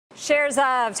Shares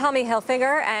of Tommy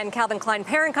Hilfiger and Calvin Klein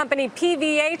parent company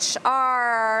PVH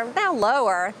are now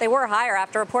lower. They were higher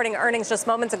after reporting earnings just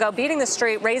moments ago, beating the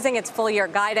street, raising its full-year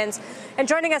guidance. And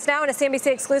joining us now in a CNBC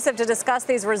exclusive to discuss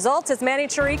these results is Emanuel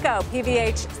Chirico,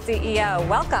 PVH CEO.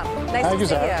 Welcome. Nice to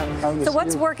see you. So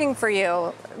what's working for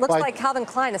you? Looks like Calvin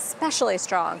Klein especially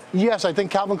strong. Yes, I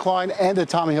think Calvin Klein and the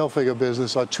Tommy Hilfiger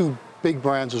business are two big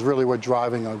brands is really what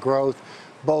driving our growth,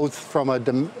 both from a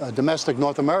domestic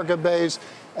North America base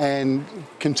and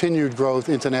continued growth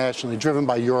internationally, driven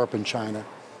by Europe and China.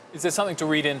 Is there something to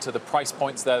read into the price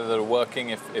points there that are working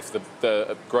if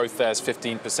the growth there is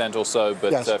 15% or so,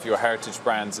 but yes. If your heritage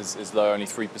brands is low, only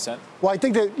 3%? Well, I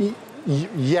think that,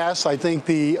 yes, I think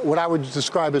what I would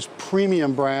describe as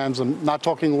premium brands, I'm not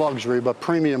talking luxury, but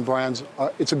premium brands,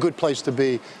 it's a good place to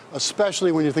be,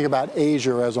 especially when you think about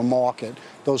Asia as a market.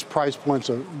 Those price points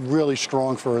are really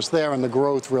strong for us there, and the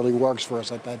growth really works for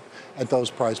us at those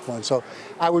price points. So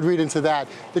I would read into that.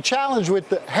 The challenge with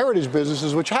the heritage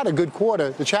businesses, which had a good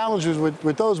quarter, the challenges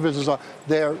with those businesses are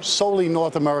they're solely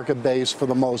North America based for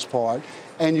the most part,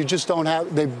 and you just don't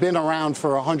have, they've been around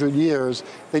for 100 years,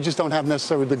 they just don't have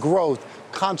necessarily the growth,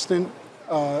 constant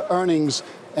earnings,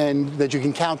 and that you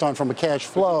can count on from a cash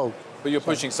flow. But you're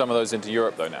pushing some of those into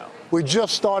Europe, though, now. We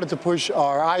just started to push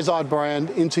our Izod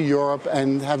brand into Europe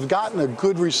and have gotten a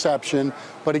good reception.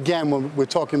 But again, we're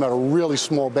talking about a really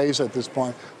small base at this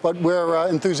point. But we're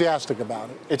enthusiastic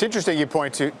about it. It's interesting you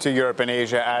point to Europe and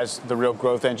Asia as the real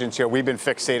growth engines here. We've been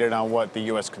fixated on what the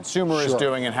U.S. consumer is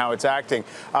doing and how it's acting.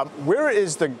 Where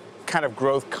is the kind of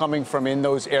growth coming from in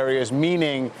those areas,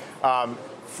 meaning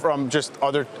from just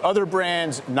other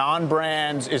brands,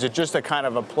 non-brands? Is it just a kind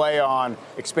of a play on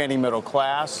expanding middle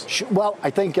class? Well, I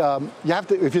think you have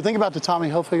to, if you think about the Tommy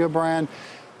Hilfiger brand,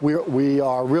 we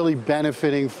are really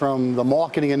benefiting from the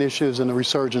marketing initiatives and the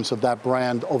resurgence of that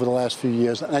brand over the last few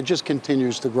years, and it just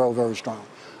continues to grow very strong.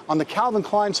 On the Calvin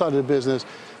Klein side of the business,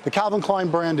 the Calvin Klein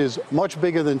brand is much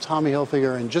bigger than Tommy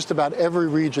Hilfiger in just about every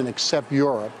region except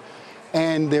Europe.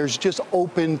 And there's just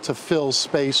open to fill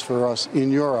space for us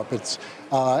in Europe.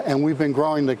 And we've been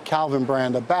growing the Calvin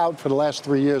brand for the last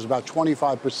 3 years, about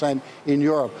 25% in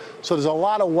Europe. So there's a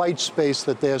lot of white space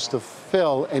that there's to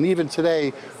fill. And even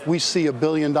today, we see $1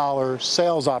 billion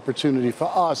sales opportunity for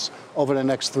us over the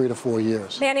next 3 to 4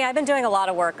 years. Manny, I've been doing a lot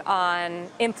of work on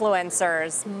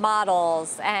influencers,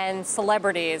 models, and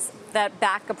celebrities that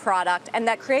back a product and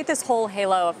that create this whole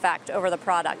halo effect over the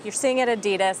product. You're seeing it at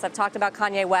Adidas. I've talked about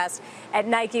Kanye West, at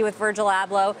Nike with Virgil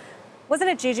Abloh. Wasn't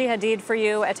it Gigi Hadid for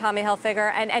you at Tommy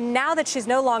Hilfiger? And now that she's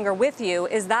no longer with you,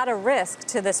 is that a risk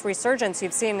to this resurgence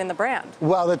you've seen in the brand?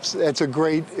 Well, it's a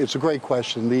great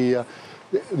question. The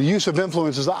use of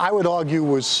influencers, I would argue,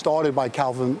 was started by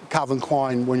Calvin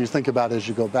Klein when you think about it as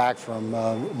you go back from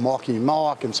Marky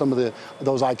Mark and some of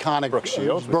those iconic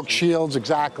Brooke Shields,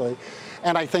 exactly.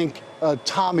 And I think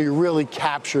Tommy really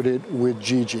captured it with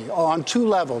Gigi on two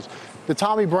levels. The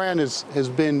Tommy brand has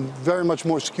been very much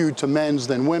more skewed to men's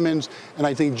than women's, and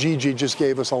I think Gigi just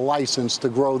gave us a license to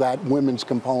grow that women's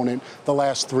component the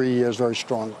last 3 years very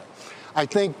strongly. I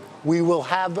think we will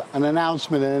have an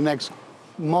announcement in the next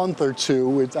month or two.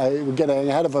 We're getting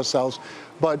ahead of ourselves,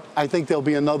 but I think there'll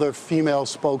be another female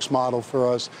spokesmodel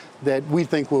for us that we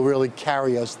think will really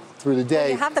carry us through the day. Well,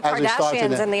 you have the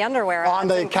Kardashians in the underwear. On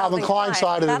the Calvin Klein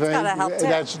side of the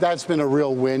thing, that's been a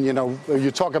real win. You know, you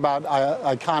talk about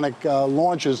iconic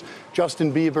launches.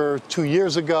 Justin Bieber 2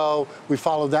 years ago. We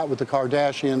followed that with the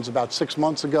Kardashians about 6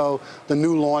 months ago. The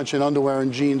new launch in underwear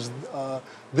and jeans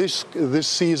this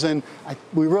season.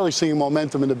 We're really seeing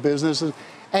momentum in the business.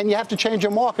 And you have to change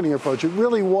your marketing approach. It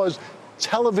really was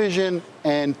television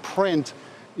and print,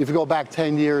 if you go back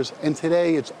 10 years, and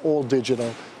today it's all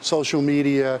digital, social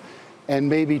media, and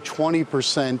maybe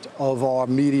 20% of our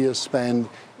media spend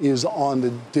is on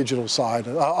the digital side,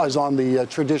 is on the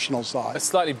traditional side. A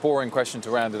slightly boring question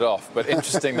to round it off, but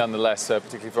interesting nonetheless,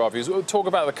 particularly for our viewers. We'll talk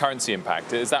about the currency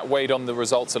impact. Is that weighed on the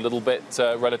results a little bit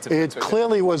relative to it?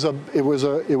 Clearly was a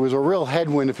real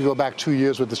headwind if you go back 2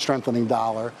 years with the strengthening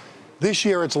dollar. This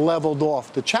year, it's leveled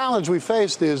off. The challenge we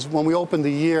faced is when we opened the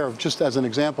year, just as an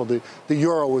example, the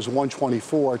euro was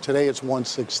 124. Today, it's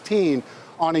 116.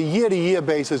 On a year-to-year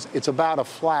basis, it's about a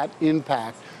flat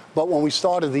impact. But when we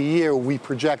started the year, we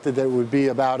projected that it would be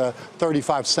about a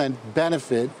 35-cent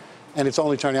benefit, and it's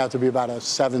only turning out to be about a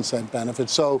 7-cent benefit.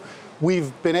 So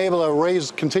we've been able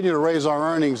to continue to raise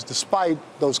our earnings despite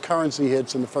those currency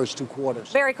hits in the first 2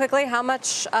 quarters. Very quickly, how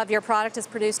much of your product is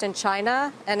produced in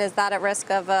China, and is that at risk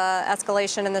of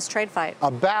escalation in this trade fight?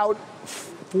 About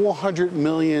 $400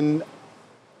 million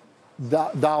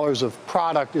of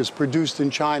product is produced in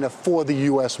China for the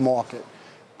U.S. market.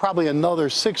 probably another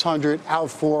 600 out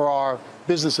for our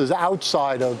businesses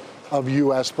outside of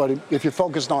U.S. But if you're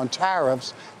focused on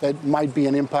tariffs, that might be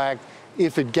an impact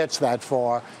if it gets that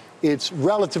far. It's,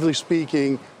 relatively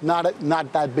speaking, not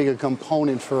that big a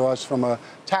component for us from a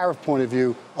tariff point of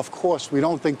view. Of course, we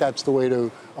don't think that's the way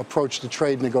to approach the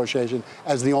trade negotiation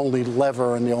as the only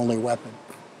lever and the only weapon.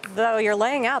 Though you're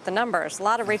laying out the numbers. A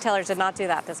lot of retailers did not do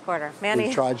that this quarter. Manny,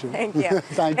 we've tried to. Thank you.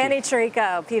 Thank Manny you.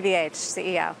 Chirico, PVH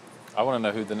CEO. I want to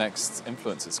know who the next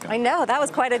influencer is going to be. I know, that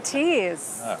was quite a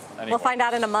tease. Oh, anyway. We'll find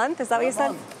out in a month, is that what you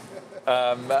said?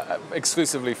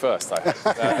 Exclusively first, I hope.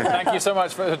 Thank you so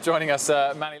much for joining us,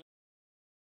 Manny.